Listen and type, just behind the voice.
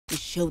We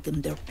showed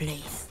them their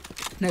place.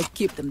 Now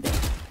keep them there.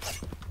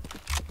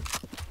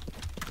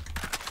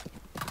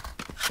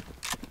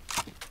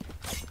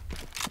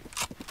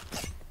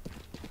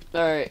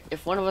 Alright,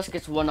 if one of us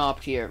gets one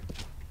op here,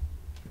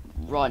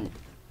 run.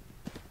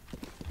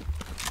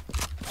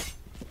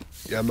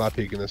 Yeah, I'm not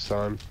peeking this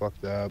time. Fuck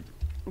that.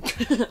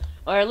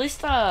 Or at least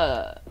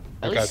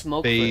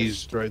smoke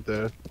phased first. right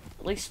there.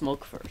 At least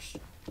smoke first.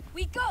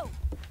 We go!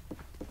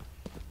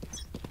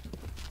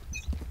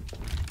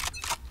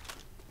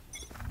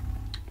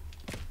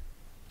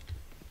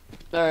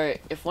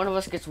 Alright, if one of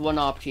us gets one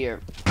op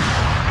here.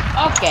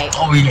 Okay.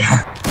 Oh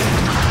yeah.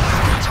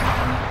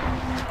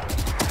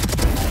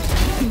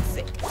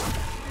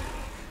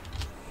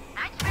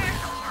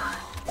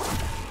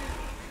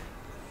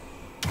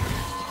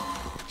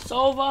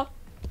 Sova.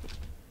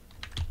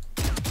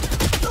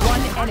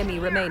 One enemy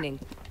remaining.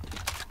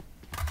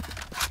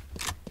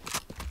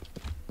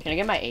 Can I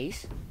get my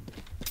ace?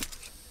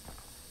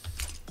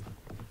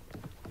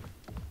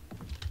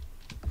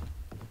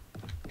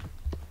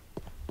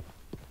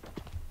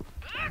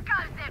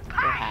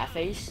 Or half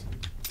ace?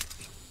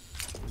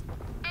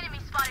 Enemy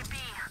spotted B.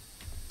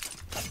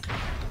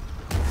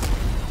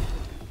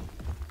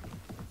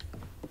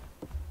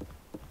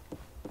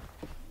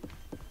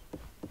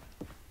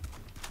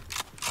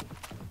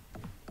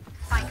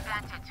 Spike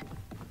advantage.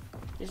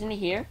 Isn't he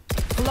here?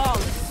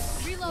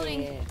 Flawless.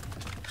 Reloading. Yeah.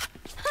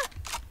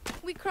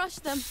 We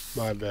crushed them.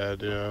 My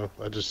bad, yeah.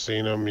 I just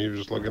seen him. He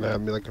was looking at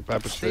me like a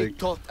pepper Stay steak.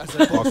 taut as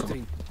a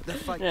bowstring. The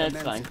fight Yeah,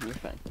 it's fine. commences. You're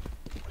fine.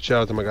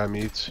 Shout out to my guy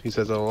Meats. He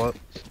says that a lot.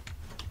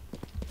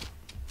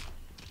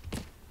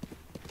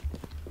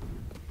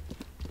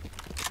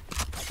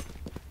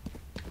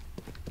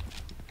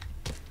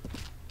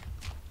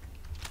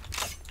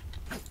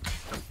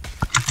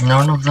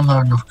 None of them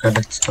have enough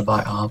credits to buy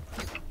up.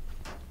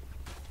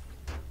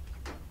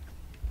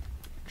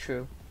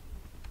 True.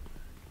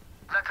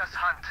 Let us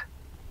hunt.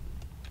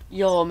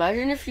 Yo,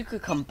 imagine if you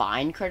could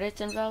combine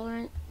credits in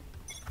Valorant.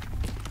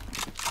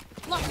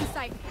 Lock in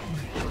sight.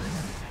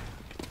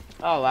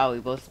 Oh wow, we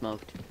both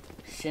smoked.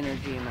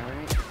 Synergy, am I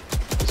right?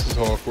 This is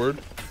awkward.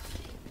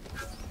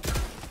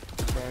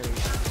 Very.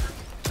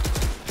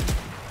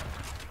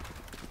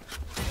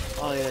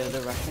 Oh yeah,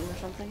 they're rushing or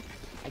something?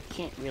 I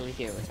can't really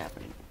hear what's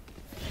happening.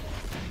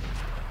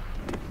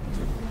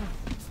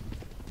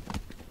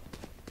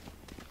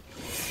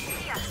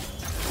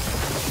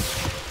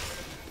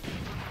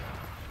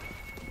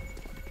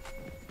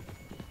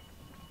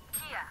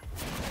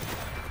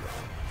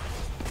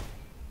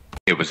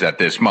 It was at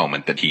this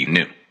moment that he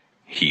knew.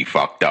 He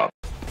fucked up.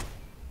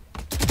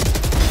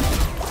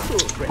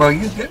 Bro,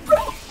 you good, bro?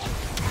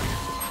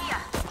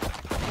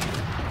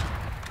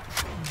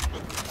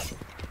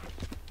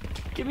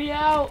 Get me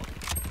out!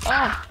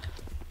 Ah!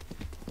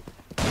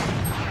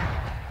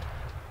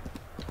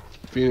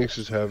 Phoenix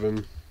is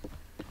heaven.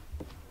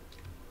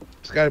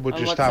 This guy would On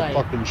just what stop side?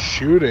 fucking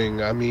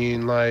shooting. I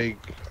mean, like,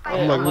 I'm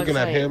Wait, like on what looking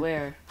at side? him.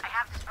 Where? I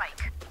have the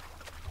spike.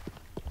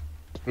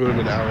 It would have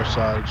been our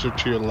side, so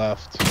to your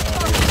left.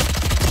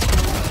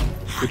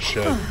 Good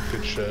shit.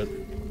 Good shit.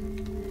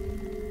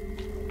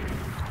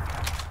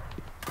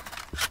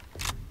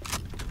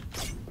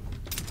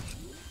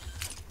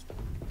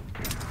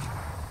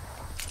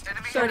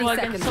 Enemy 30 Sova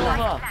seconds against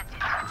left. Sova.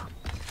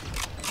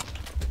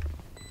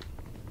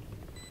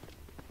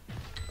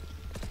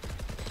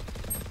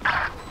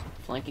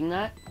 Flanking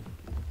that?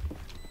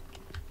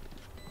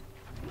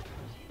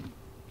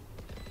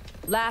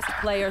 Last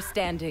player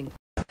standing.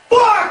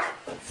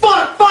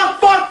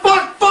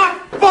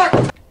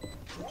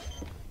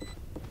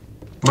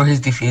 Bro,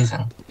 he's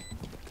defusing.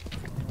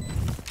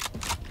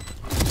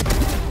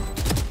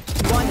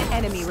 One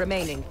enemy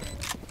remaining.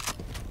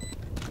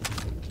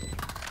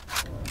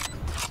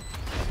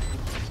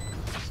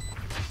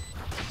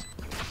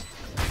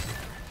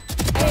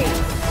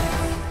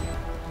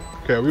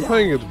 Okay, are we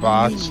playing against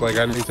bots? Like,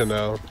 I need to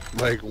know.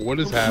 Like, what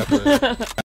is happening?